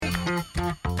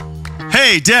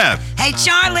Hey, Deb. Hey,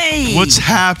 Charlie. What's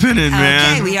happening,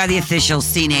 man? Okay, we are the official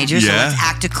Seenagers, so let's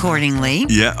act accordingly.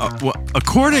 Yeah,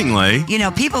 accordingly. You know,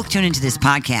 people tune into this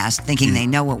podcast thinking they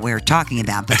know what we're talking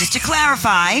about, but just to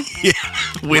clarify... Yeah,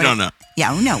 we don't know.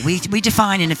 Yeah, no, we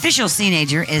define an official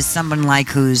Seenager as someone like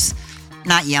who's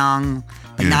not young,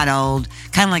 but not old,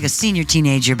 kind of like a senior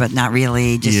teenager, but not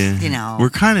really. Just you know,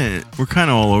 we're kind of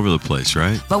all over the place,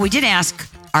 right? But we did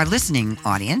ask our listening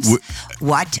audience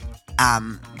what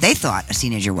they thought a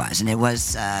Seenager was, and it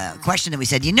was a question that we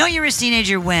said, "You know, you're a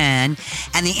Seenager when,"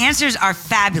 and the answers are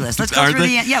fabulous. Let's go through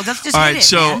let's just all hit right. it,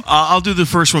 So man. I'll do the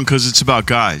first one because it's about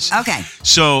guys. Okay.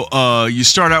 So you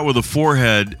start out with a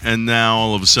 4-head, and now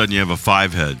all of a sudden you have a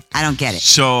 5-head. I don't get it.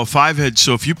 So a 5-head.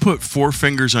 So if you put 4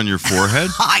 fingers on your forehead,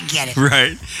 I get it.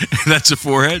 right? That's a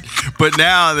 4-head. But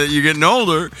now that you're getting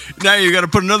older, now you got to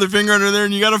put another finger under there,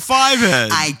 and you got a 5-head.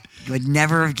 I would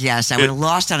never have guessed. I would have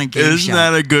lost on a game show. Isn't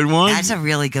that a good one? That's a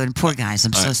really good one. Poor guys,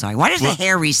 I'm so sorry. Why does the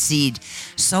hair recede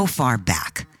so far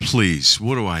back? Please,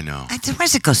 what do I know? Why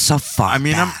does it go so far I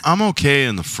mean, back? I'm okay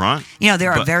in the front. You know,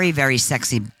 there are very, very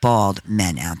sexy bald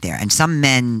men out there, and some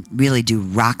men really do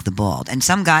rock the bald, and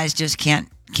some guys just can't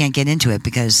get into it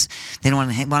because they don't want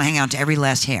to hang out to every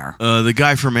last hair. The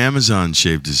guy from Amazon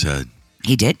shaved his head.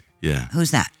 He did? Yeah.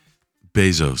 Who's that?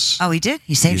 Bezos. Oh, he did?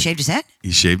 He shaved his head?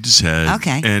 He shaved his head.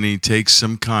 Okay. And he takes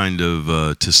some kind of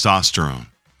testosterone.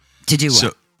 To do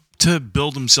what? To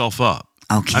build himself up.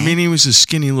 Okay. I mean, he was a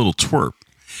skinny little twerp.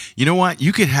 You know what?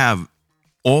 You could have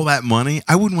all that money.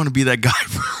 I wouldn't want to be that guy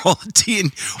for all the tea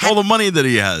and all the money that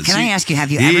he has. Can I ask you,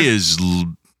 have you he ever... He is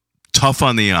tough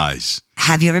on the eyes.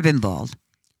 Have you ever been bald?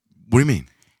 What do you mean?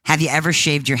 Have you ever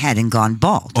shaved your head and gone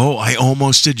bald? Oh, I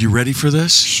almost did. You ready for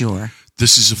this? Sure.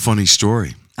 This is a funny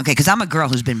story. Okay, because I'm a girl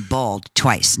who's been bald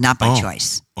twice, not by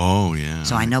choice. Oh, yeah.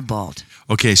 So I know bald.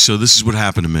 Okay, so this is what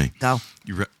happened to me. Go.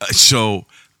 So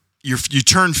you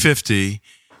turn 50,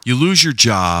 you lose your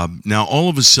job. Now all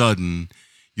of a sudden,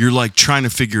 you're like trying to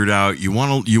figure it out. You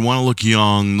want to look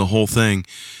young, the whole thing.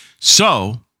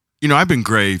 So, you know, I've been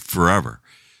gray forever.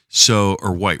 So,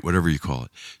 or white, whatever you call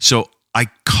it. So I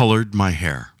colored my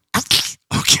hair.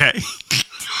 Okay.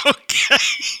 Okay.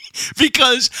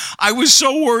 Because I was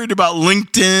so worried about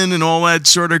LinkedIn and all that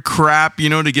sort of crap, you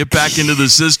know, to get back into the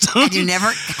system. And you never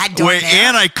had dark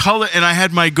hair? And I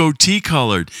had my goatee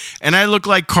colored. And I looked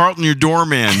like Carlton, your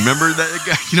doorman. Remember that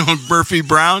guy, you know, Murphy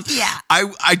Brown? Yeah.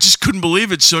 I just couldn't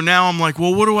believe it. So now I'm like,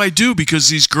 well, what do I do? Because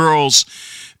these girls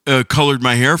colored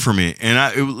my hair for me.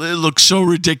 And it looked so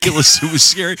ridiculous. It was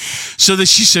scary. So that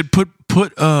she said, put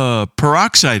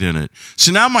peroxide in it.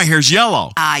 So now my hair's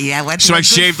yellow. Yeah. So I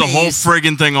shaved the whole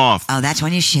friggin' thing off. Oh, that's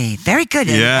when you shave. Very good.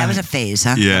 Yeah. That was a phase,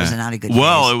 huh? Yeah. That was not a good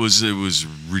phase. phase. It was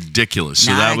ridiculous.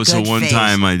 So Not that a was the good one phase.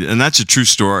 time and that's a true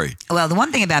story. Well, the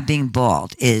one thing about being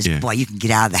bald is, boy, you can get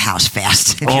out of the house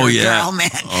fast. If you're a girl, man.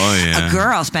 Oh, yeah. A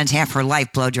girl spends half her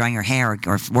life blow drying her hair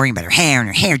or worrying about her hair and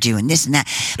her hairdo and this and that.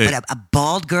 But a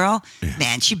bald girl,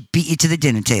 man, she beat you to the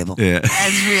dinner table. Yeah.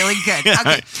 That's really good.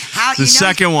 Okay.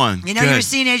 Second one. You know you're a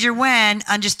teenager when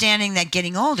understanding that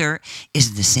getting older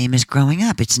isn't the same as growing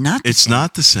up. It's not the same.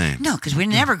 Not the same. No, because we're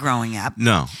never growing up.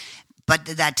 No. But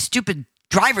that stupid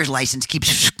driver's license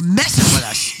keeps messing with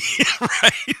us. Yeah,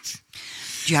 right.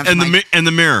 Do you have and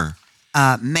the mirror.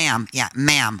 Ma'am. Yeah,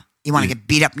 ma'am. You want to get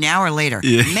beat up now or later?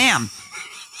 Yeah. Ma'am,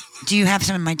 do you have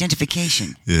some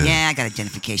identification? Yeah. I got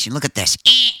identification. Look at this.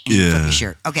 And you flip your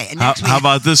shirt. Okay. And next how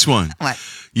about this one? What?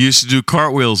 You used to do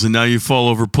cartwheels, and now you fall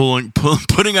over putting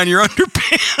on your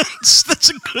underpants. That's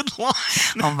a good line.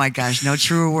 Oh, my gosh. No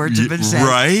truer words have been said.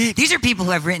 Right? These are people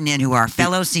who have written in who are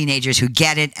fellow Seenagers who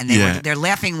get it, and they're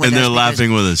laughing with us. And they're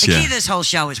laughing with us, The key to this whole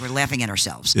show is we're laughing at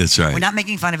ourselves. That's right. We're not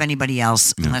making fun of anybody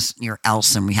else, unless you're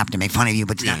else, and we have to make fun of you,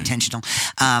 but it's not intentional.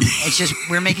 It's just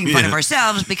we're making fun of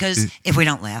ourselves because if we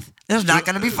don't laugh, it's not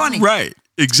going to be funny. Right.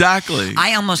 Exactly.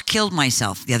 I almost killed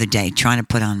myself the other day trying to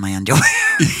put on my underwear.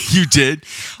 You did?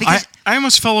 Because I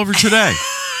almost fell over today.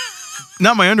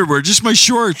 Not my underwear, just my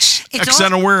shorts. Because I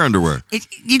don't wear underwear.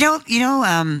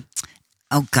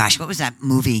 Oh gosh, what was that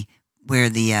movie where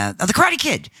the Karate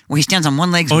Kid, where he stands on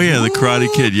one leg? Oh yeah, the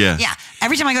Karate Kid, yeah. Yeah.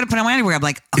 Every time I go to put on my underwear, I'm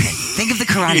like, okay, think of the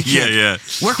Karate Kid. Yeah.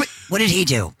 What did he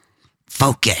do?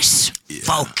 Focus. Yeah.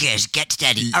 Focus. Get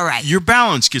steady. All right. Your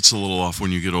balance gets a little off when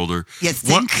you get older. You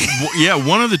think?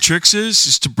 One of the tricks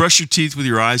is to brush your teeth with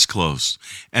your eyes closed.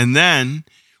 And then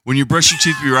When you brush your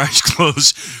teeth with your eyes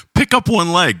closed, pick up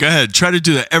one leg. Go ahead. Try to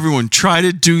do that. Everyone, try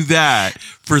to do that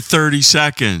for 30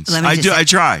 seconds. I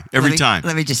try every time.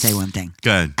 Let me just say one thing. Go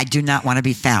ahead. I do not want to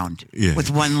be found with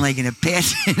one leg in a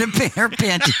pair of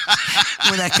panties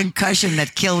with a concussion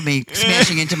that killed me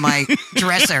smashing into my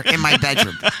dresser in my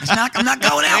bedroom. I'm not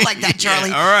going out like that,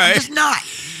 Charlie. Yeah, all right. I'm just not.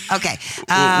 Okay.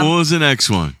 What was the next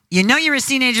one? You know you're a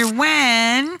teenager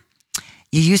when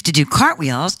you used to do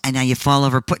cartwheels, and now you fall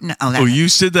over putting... Oh, you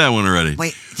said that one already.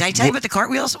 Wait, did I tell you about the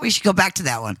cartwheels? We should go back to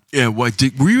that one. Yeah, were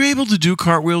you able to do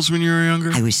cartwheels when you were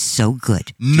younger? I was so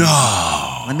good.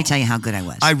 No. Let me tell you how good I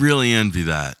was. I really envy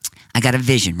that. I got a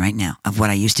vision right now of what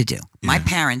I used to do. Yeah. My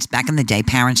parents, back in the day,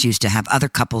 parents used to have other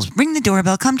couples ring the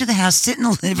doorbell, come to the house, sit in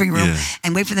the living room,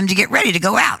 and wait for them to get ready to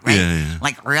go out, right? Yeah.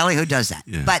 Like, really? Who does that?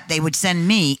 Yeah. But they would send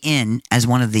me in as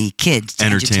one of the kids to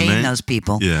entertain those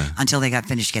people until they got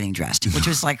finished getting dressed, which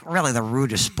was like really the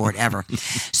rudest sport ever.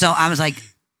 So I was like,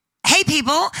 hey,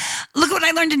 people, look what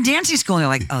I learned in dancing school. And they're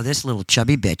like, oh, this little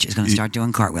chubby bitch is going to start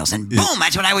doing cartwheels. And boom,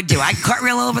 that's what I would do. I'd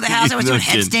cartwheel all over the house. I was doing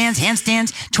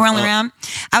handstands, twirling around.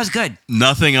 I was good.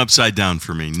 Nothing upside down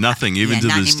for me. Nothing, even to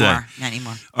this day. Not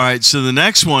anymore. All right, so the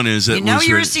next one is... You know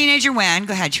you're a teenager when?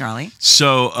 Go ahead, Charlie.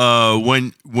 So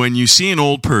when you see an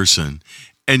old person...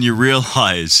 and you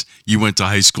realize you went to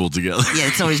high school together. Yeah,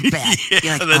 it's always bad.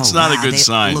 You're like, that's not a good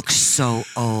sign. They look so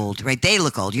old, right? They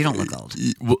look old. You don't look old.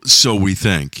 Well, so we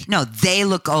think. No, they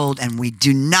look old, and we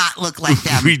do not look like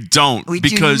them. We don't. We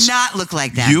do not look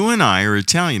like them. You and I are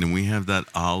Italian, and we have that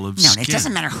olive skin. No, it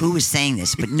doesn't matter who is saying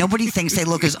this, but nobody thinks they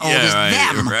look as old as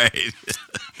them. Right.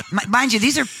 Mind you,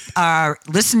 these are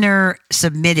listener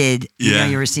submitted. You know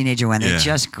you're a teenager when. They're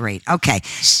just great. Okay.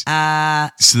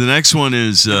 So the next one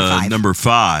is number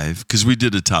 5, because we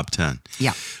did a top 10.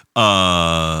 Yeah.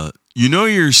 You know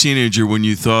you're a teenager when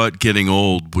you thought getting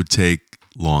old would take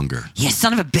longer. Yeah,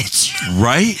 son of a bitch.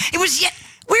 Right? It was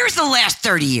where's the last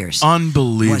 30 years?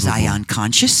 Unbelievable. Was I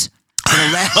unconscious for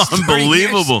the last 30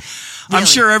 years? Really? I'm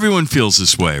sure everyone feels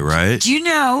this way, right? Do you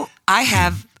know I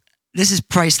have... This is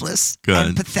priceless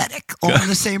and pathetic all in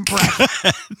the same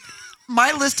breath.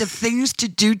 My list of things to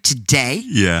do today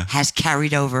has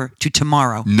carried over to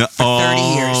tomorrow for 30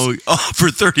 years. Oh,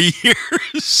 for 30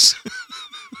 years.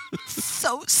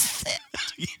 So sad.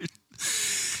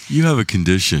 You have a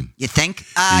condition. You think?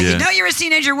 You know you're a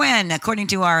teenager when, according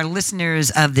to our listeners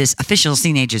of this official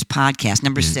Seenagers podcast,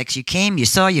 number 6, you came, you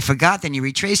saw, you forgot, then you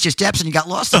retraced your steps and you got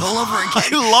lost all over again.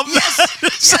 I love that.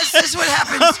 Yes, this is what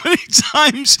happens. How many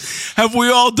times have we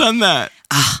all done that?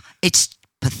 It's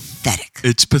pathetic.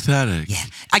 It's pathetic. Yeah.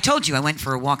 I told you I went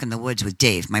for a walk in the woods with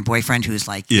Dave, my boyfriend, who's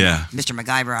like, Mr.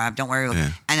 MacGyver, don't worry.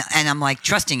 Yeah. And I'm like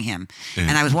trusting him. Yeah.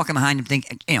 And I was walking behind him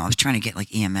thinking, I was trying to get like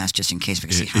EMS just in case we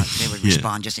could see how they would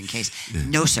respond just in case. Yeah.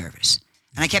 No service.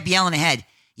 And I kept yelling ahead,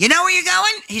 you know where you're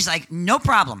going? He's like, no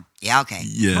problem. Yeah, okay.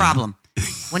 Yeah. Problem.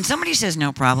 When somebody says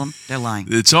no problem, they're lying.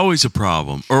 It's always a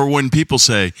problem. Or when people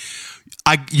say,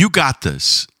 you got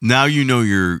this. Now you know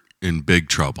you're in big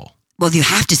trouble. Well, you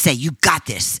have to say, you got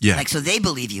this. Yeah. Like, so they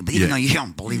believe you, but even though you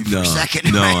don't believe it for a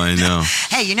second. No, right? I know.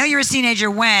 Hey, you know you're a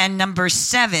teenager when, number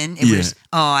 7, it was,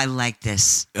 I like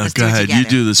this. Let's go ahead. You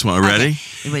do this one. Ready?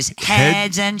 Okay. It was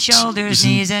heads and shoulders,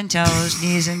 knees and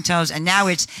toes. And now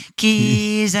it's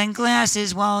keys and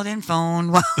glasses, wallet and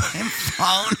phone.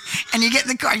 And you get in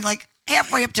the car, and you're like,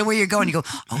 halfway up to where you're going, you go,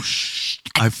 oh, shh.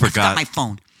 I forgot my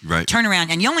phone. Right. Turn around,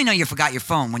 and you only know you forgot your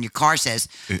phone when your car says,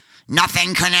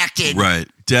 nothing connected. Right.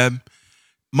 Deb,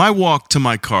 my walk to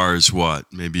my car is what?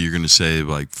 Maybe you're going to say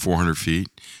like 400 feet.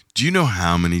 Do you know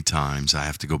how many times I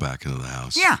have to go back into the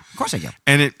house? Yeah, of course I do.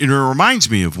 And it reminds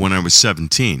me of when I was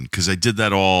 17, because I did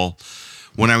that all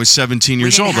when I was 17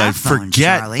 years old. I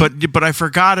forget, but I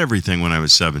forgot everything when I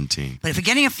was 17. But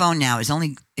forgetting a phone now is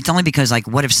only because, like,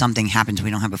 what if something happens?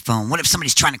 We don't have a phone. What if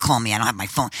somebody's trying to call me? I don't have my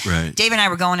phone. Right. Dave and I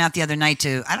were going out the other night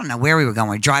to, I don't know where we were going.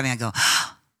 We were driving. I go,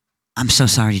 I'm so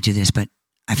sorry to do this, but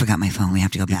I forgot my phone. We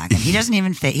have to go back. And he doesn't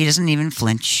even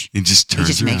flinch. He just turns.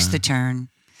 He just makes the turn,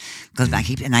 goes back.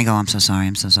 And I go, I'm so sorry.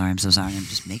 And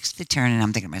just makes the turn. And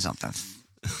I'm thinking to myself,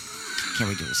 can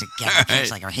we do this again?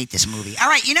 It's like, I hate this movie. All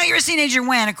right, you know you're a teenager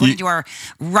when, according to our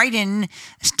write-in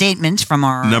statements from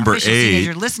our number official 8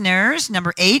 teenager listeners.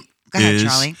 Number 8. Go ahead,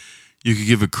 Charlie. You could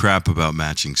give a crap about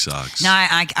matching socks. No,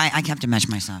 I have to match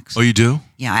my socks. Oh, you do?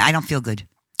 Yeah, I don't feel good.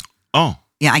 Oh.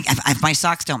 Yeah, if my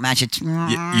socks don't match, it's... You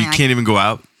can't even go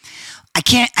out? I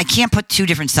can't put 2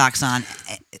 different socks on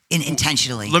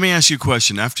intentionally. Let me ask you a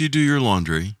question. After you do your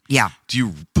laundry, do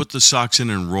you put the socks in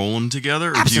and roll them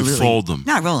together, or Absolutely. do you fold them?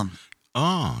 No, I roll them.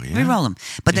 Oh, yeah. We roll them.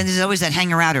 But then there's always that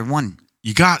hanger-outer one.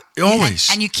 You got,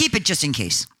 always. And you keep it just in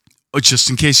case. Oh, just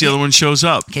in case the other one shows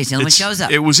up. In case the other one shows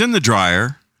up. It was in the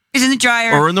dryer. is in the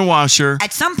dryer or in the washer.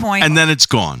 At some point, and then it's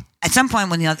gone. At some point,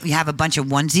 when you have a bunch of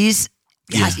onesies,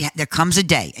 there comes a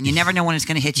day, and you never know when it's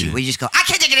going to hit you. Where you just go, I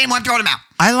can't take it anymore. I'm throwing them out.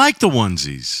 I like the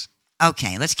onesies.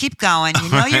 Okay, let's keep going. You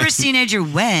know you're a Seenager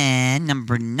when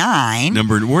number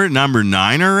 9. We're at number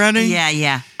 9 already.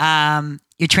 Yeah.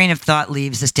 Your train of thought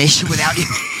leaves the station without you.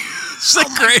 So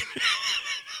great.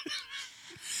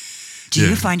 Do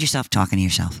you find yourself talking to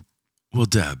yourself? Well,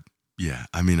 Deb. Yeah,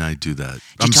 I mean, I do that.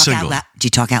 I'm single. Do you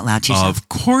talk out loud to yourself? Of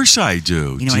course I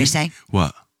do. You know what I say?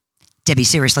 What? Debbie,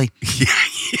 seriously. Yeah.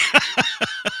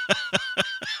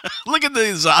 Look at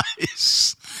these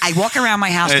eyes. I walk around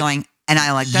my house going, and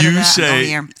I like, I go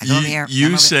over here.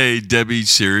 You say, Debbie,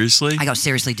 seriously? I go,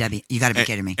 seriously, Debbie, you got to be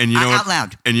kidding me. And you know out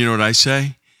loud. And you know what I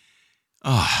say?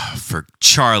 Oh, for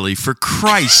Charlie, for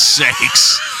Christ's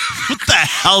sakes. What the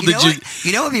hell did you...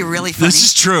 You know what would be really funny? This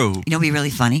is true. You know what would be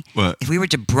really funny? What? If we were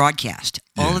to broadcast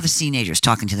all of the Seenagers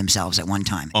talking to themselves at one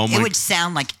time. It would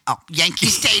sound like Yankee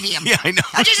Stadium. Yeah, I know.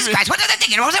 Oh, Jesus Christ, what are they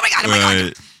thinking? Oh, my God, oh, my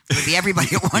God. It would be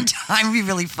everybody at one time. It would be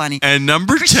really funny. And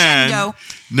number 10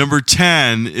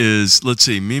 is, let's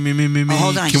see, me. Oh,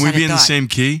 hold on, Can we be in the same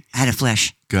key? I had a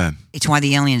flash. Go ahead. It's why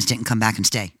the aliens didn't come back and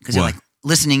stay. Because they're like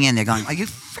listening in. They're going, are you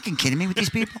freaking kidding me with these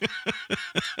people?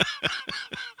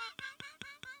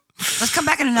 Let's come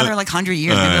back in another 100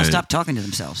 years. Maybe they'll stop talking to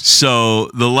themselves.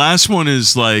 So the last one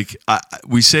is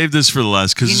we saved this for the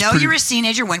last because you're a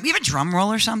Seenager when we have a drum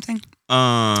roll or something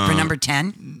for number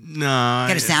 10. No,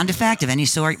 got a sound effect of any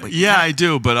sort. I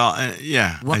do, but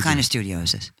What kind of studio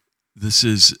is this? This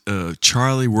is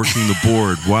Charlie working the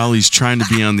board while he's trying to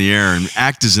be on the air and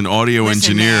act as an audio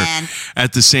engineer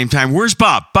at the same time. Where's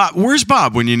Bob? Where's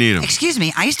Bob when you need him? Excuse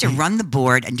me. I used to run the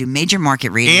board and do major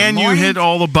market radio. And you hit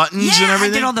all the buttons and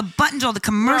everything? I did all the buttons, all the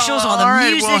commercials, all the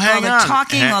music, all the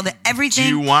talking, all the everything. Do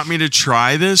you want me to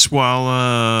try this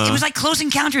while... It was like Close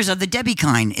Encounters of the Debbie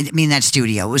kind. That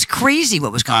studio. It was crazy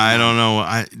what was going on. I don't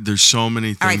know. There's so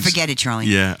many things. All right, forget it, Charlie.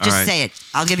 Yeah, Just say it.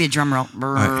 I'll give you a drum roll.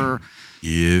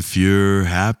 If you're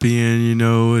happy and you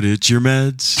know it, it's your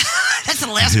meds. That's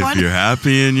the last one. If you're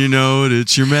happy and you know it,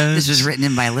 it's your meds. This was written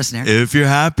in by a listener. If you're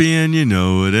happy and you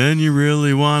know it and you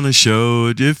really want to show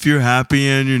it, if you're happy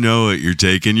and you know it, you're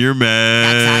taking your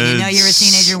meds. That's how you know you're a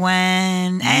Seenager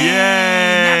when. Hey,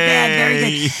 yay! Not bad. Very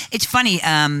good. It's funny.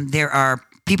 There are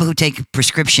people who take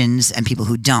prescriptions and people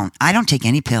who don't. I don't take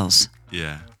any pills.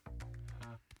 Yeah.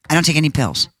 I don't take any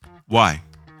pills. Why?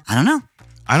 I don't know.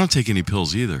 I don't take any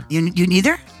pills either. You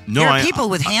neither? No, there are people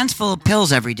with hands full of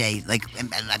pills every day, like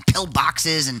and pill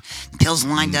boxes and pills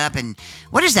lined up. And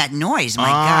what is that noise? My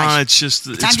gosh! It's just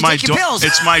it's my pills.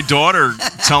 It's my daughter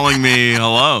telling me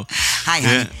hello. Hi,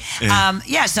 honey.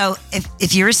 Yeah. So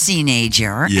if you're a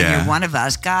Seenager and you're one of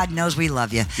us, God knows we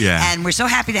love you. Yeah. And we're so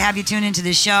happy to have you tune into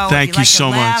this show. Thank you so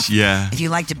much. Yeah. If you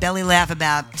like to belly laugh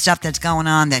about stuff that's going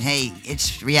on, that hey,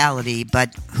 it's reality,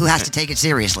 but who has to take it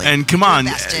seriously? And come on,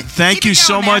 thank you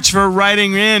so much for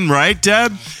writing in, right,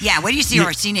 Deb? Yeah. Where do you see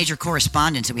our Seenager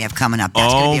correspondence that we have coming up?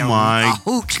 That's oh gonna be my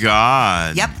hoot.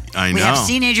 God! Yep. I know. We have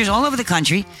Seenagers all over the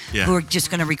country who are just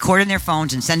going to record in their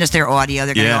phones and send us their audio.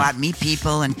 They're going to go out and meet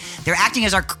people, and they're acting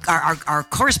as our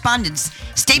correspondents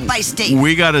state by state.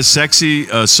 We got a saucy,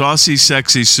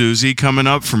 sexy Susie coming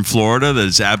up from Florida that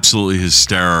is absolutely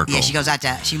hysterical.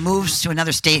 Yeah, she moves to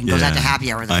another state and goes out to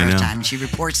happy hour the first time, and she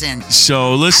reports in.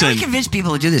 So listen, I convince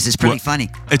people to do this. It's pretty funny.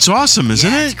 It's awesome, isn't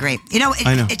it? It's great.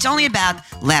 It's only about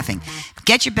laughing.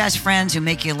 Get your best friends who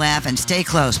make you laugh and stay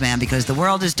close, man, because the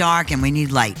world is dark and we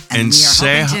need light. And we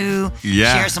are hoping to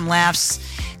share some laughs,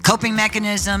 coping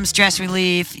mechanisms, stress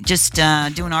relief, just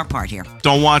doing our part here.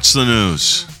 Don't watch the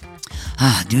news.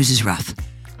 News is rough.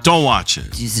 Don't watch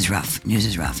it. News is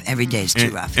rough. Every day is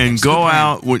too rough. And go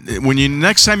out when you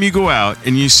next time you go out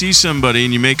and you see somebody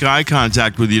and you make eye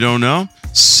contact with you don't know.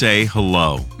 Say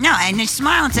hello. No, and then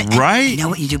smile and say, right? You know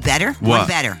what you do better? What? One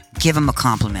better. Give them a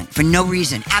compliment for no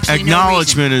reason. Absolutely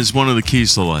Acknowledgement no reason. is one of the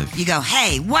keys to life. You go,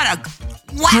 hey, what a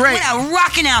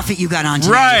rocking outfit you got on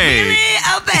today. Right.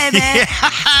 Oh, baby.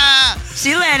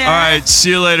 See you later. All right. See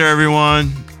you later,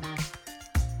 everyone.